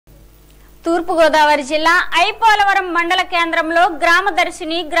తూర్పు గోదావరి జిల్లా ఐపోలవరం మండల కేంద్రంలో గ్రామ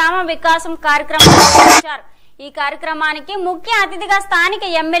దర్శిని గ్రామ వికాసం కార్యక్రమం నిర్వహించారు। ఈ కార్యక్రమానికి ముఖ్య అతిథిగా స్థానిక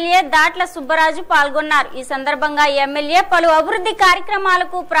ఎమ్మెల్యే దాట్ల సుబ్బరాజు పాల్గొన్నారు। ఈ సందర్భంగా ఎమ్మెల్యే పలు అభివృద్ధి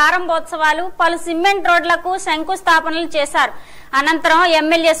కార్యక్రమాలకు ప్రారంభోత్సవాలు, పలు సిమెంట్ రోడ్లకు శంకుస్థాపనలు చేశారు। అనంతరం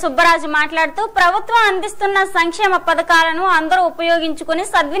ఎమ్మెల్యే సుబ్బరాజు మాట్లాడుతూ ప్రభుత్వం అందిస్తున్న సంక్షేమ పథకాలను అందరూ ఉపయోగించుకుని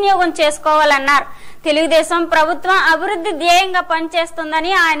సద్వినియోగం చేసుకోవాలన్నారు। తెలుగుదేశం ప్రభుత్వం అభివృద్ధి ధ్యేయంగా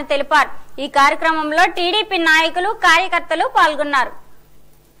పనిచేస్తుందని ఆయన తెలిపారు। ఈ కార్యక్రమంలో టీడీపీ నాయకులు, కార్యకర్తలు పాల్గొన్నారు।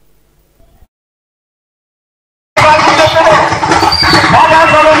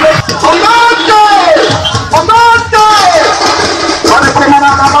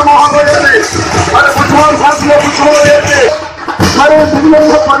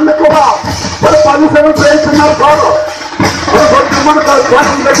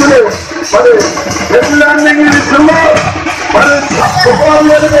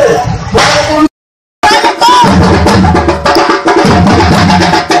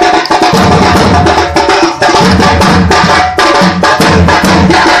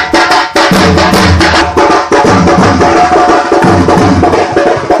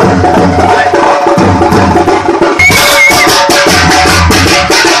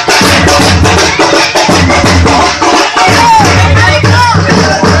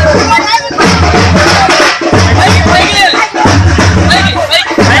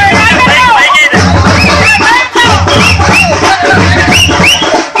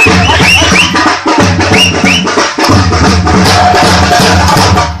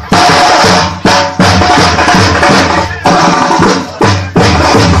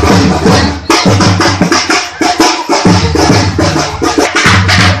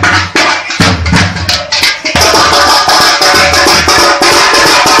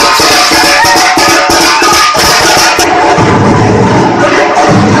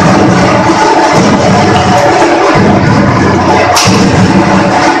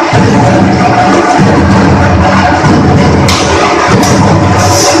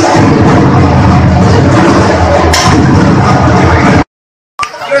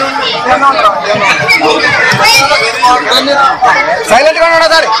 సైలెంట్ గా ఉన్నాడా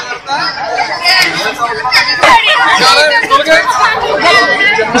సార్?